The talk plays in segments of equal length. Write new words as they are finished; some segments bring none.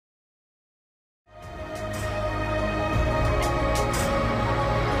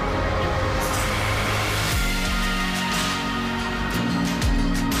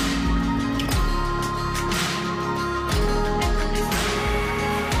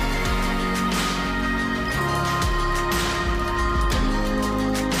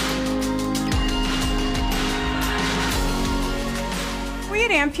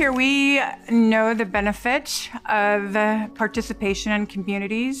Ampere, we know the benefit of participation in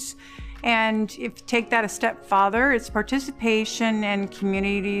communities. And if you take that a step farther, it's participation in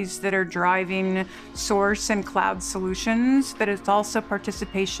communities that are driving source and cloud solutions, but it's also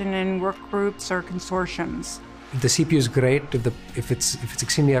participation in work groups or consortiums. The CPU is great if it's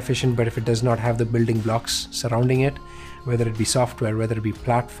extremely efficient, but if it does not have the building blocks surrounding it, whether it be software, whether it be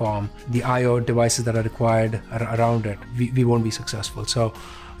platform, the I/O devices that are required around it, we won't be successful. So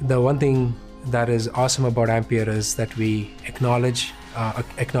the one thing that is awesome about Ampere is that we acknowledge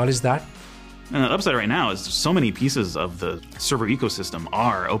that. And the upside right now is so many pieces of the server ecosystem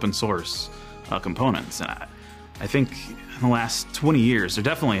are open source components. And I think in the last 20 years, there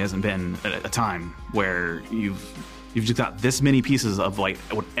definitely hasn't been a time where you've just got this many pieces of like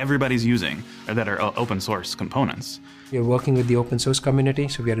what everybody's using that are open source components. We're working with the open source community,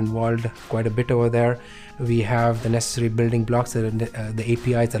 so we are involved quite a bit over there. We have the necessary building blocks, the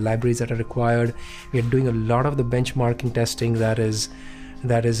APIs, the libraries that are required. We are doing a lot of the benchmarking testing that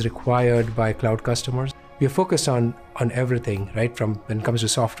is required by cloud customers. We are focused on everything, right, from when it comes to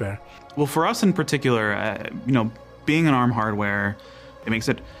software. Well, for us in particular, being an ARM hardware, it makes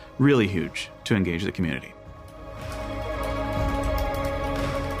it really huge to engage the community.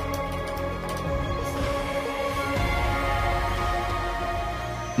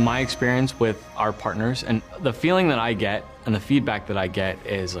 My experience with our partners and the feeling that I get and the feedback that I get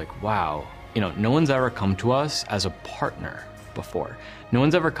is like, wow, no one's ever come to us as a partner before. No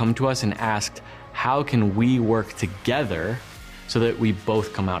one's ever come to us and asked, how can we work together so that we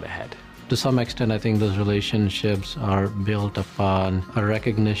both come out ahead? To some extent, I think those relationships are built upon a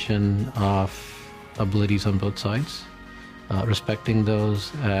recognition of abilities on both sides, respecting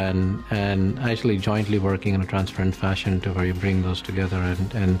those, and actually jointly working in a transparent fashion to where you bring those together.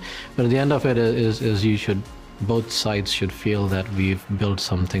 But at the end of it is both sides should feel that we've built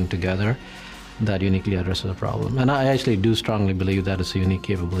something together that uniquely addresses a problem. And I actually do strongly believe that it's a unique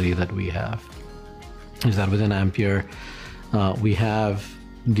capability that we have, is that within Ampere, we have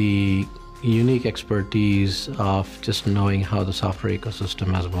the unique expertise of just knowing how the software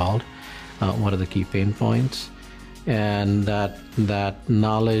ecosystem has evolved, what are the key pain points, and that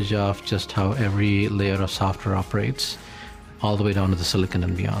knowledge of just how every layer of software operates, all the way down to the silicon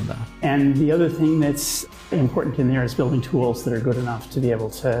and beyond that. And the other thing that's important in there is building tools that are good enough to be able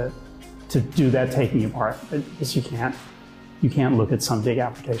to do that taking apart. Because you can't look at some big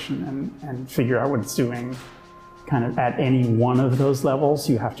application and figure out what it's doing kind of at any one of those levels.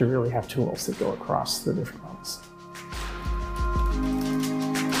 You have to really have tools that go across the different levels.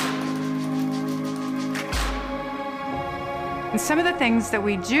 And some of the things that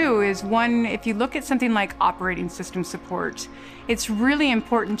we do is, one, if you look at something like operating system support, it's really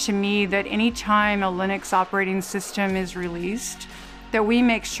important to me that anytime a Linux operating system is released, that we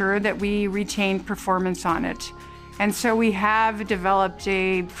make sure that we retain performance on it. And so we have developed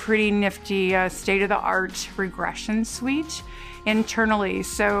a pretty nifty state-of-the-art regression suite internally.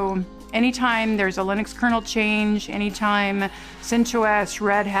 So anytime there's a Linux kernel change, anytime CentOS,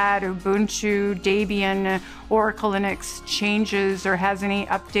 Red Hat, Ubuntu, Debian, Oracle Linux changes or has any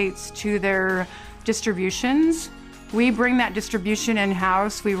updates to their distributions, we bring that distribution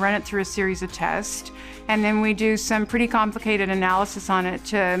in-house, we run it through a series of tests, and then we do some pretty complicated analysis on it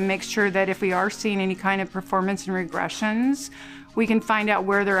to make sure that if we are seeing any kind of performance and regressions, we can find out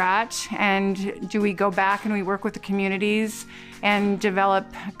where they're at, and do we go back and we work with the communities and develop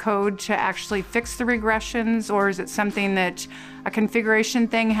code to actually fix the regressions, or is it something that a configuration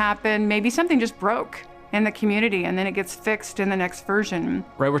thing happened, maybe something just broke in the community and then it gets fixed in the next version.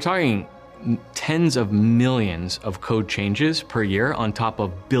 Right, we're talking tens of millions of code changes per year on top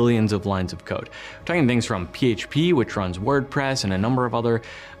of billions of lines of code. We're talking things from PHP, which runs WordPress and a number of other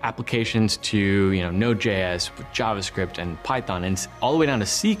applications, to Node.js, JavaScript and Python, and all the way down to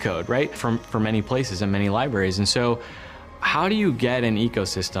C code, right? For many places and many libraries. And so how do you get an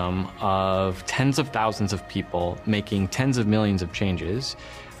ecosystem of tens of thousands of people making tens of millions of changes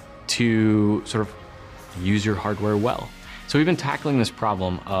to sort of use your hardware well? So we've been tackling this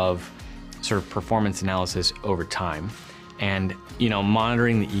problem of sort of performance analysis over time, and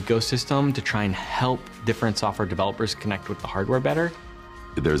monitoring the ecosystem to try and help different software developers connect with the hardware better.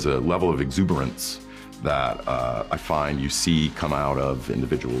 There's a level of exuberance that I find you see come out of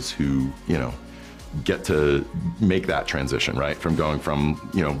individuals who get to make that transition, right? From going from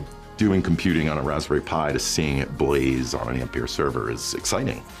doing computing on a Raspberry Pi to seeing it blaze on an Ampere server is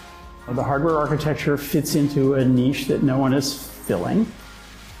exciting. The hardware architecture fits into a niche that no one is filling.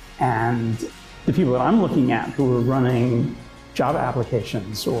 And the people that I'm looking at who are running Java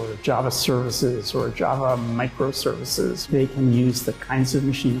applications or Java services or Java microservices. They can use the kinds of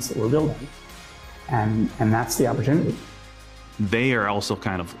machines that we're building, and that's the opportunity. They are also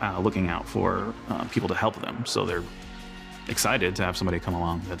kind of looking out for people to help them, so they're excited to have somebody come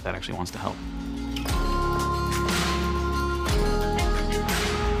along that actually wants to help.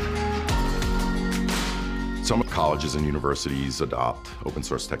 Some colleges and universities adopt open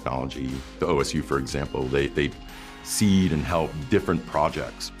source technology. The OSU, for example, they seed and help different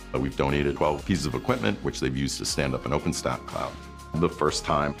projects. We've donated 12 pieces of equipment, which they've used to stand up an OpenStack cloud. The first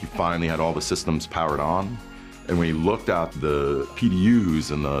time he finally had all the systems powered on, and when he looked at the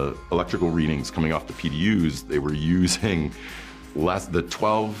PDUs and the electrical readings coming off the PDUs, they were using less, the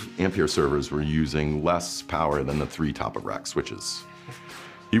 12 Ampere servers were using less power than the 3 top-of-rack switches.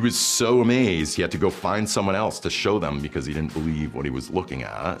 He was so amazed, he had to go find someone else to show them because he didn't believe what he was looking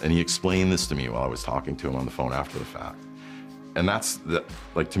at. And he explained this to me while I was talking to him on the phone after the fact. And that's,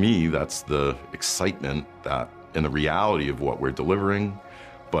 to me, that's the excitement that, and the reality of what we're delivering.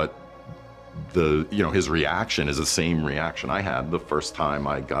 But his reaction is the same reaction I had the first time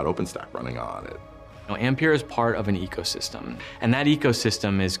I got OpenStack running on it. Ampere is part of an ecosystem, and that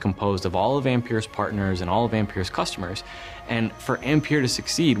ecosystem is composed of all of Ampere's partners and all of Ampere's customers. And for Ampere to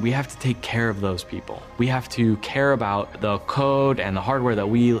succeed, we have to take care of those people. We have to care about the code and the hardware that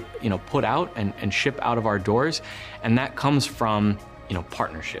we put out and ship out of our doors, and that comes from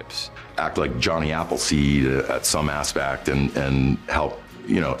partnerships. Act like Johnny Appleseed at some aspect and help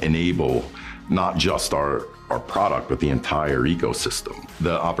enable not just our product, but the entire ecosystem.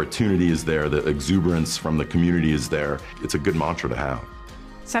 The opportunity is there, the exuberance from the community is there. It's a good mantra to have.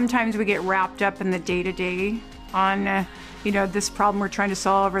 Sometimes we get wrapped up in the day-to-day on, this problem we're trying to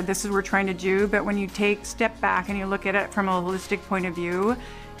solve or this is what we're trying to do, but when you step back and you look at it from a holistic point of view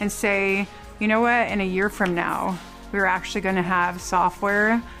and say, you know what, in a year from now, we're actually going to have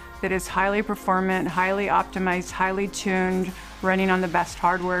software that is highly performant, highly optimized, highly tuned, running on the best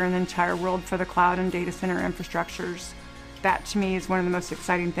hardware in the entire world for the cloud and data center infrastructures. That to me is one of the most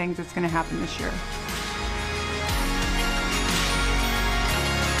exciting things that's going to happen this year.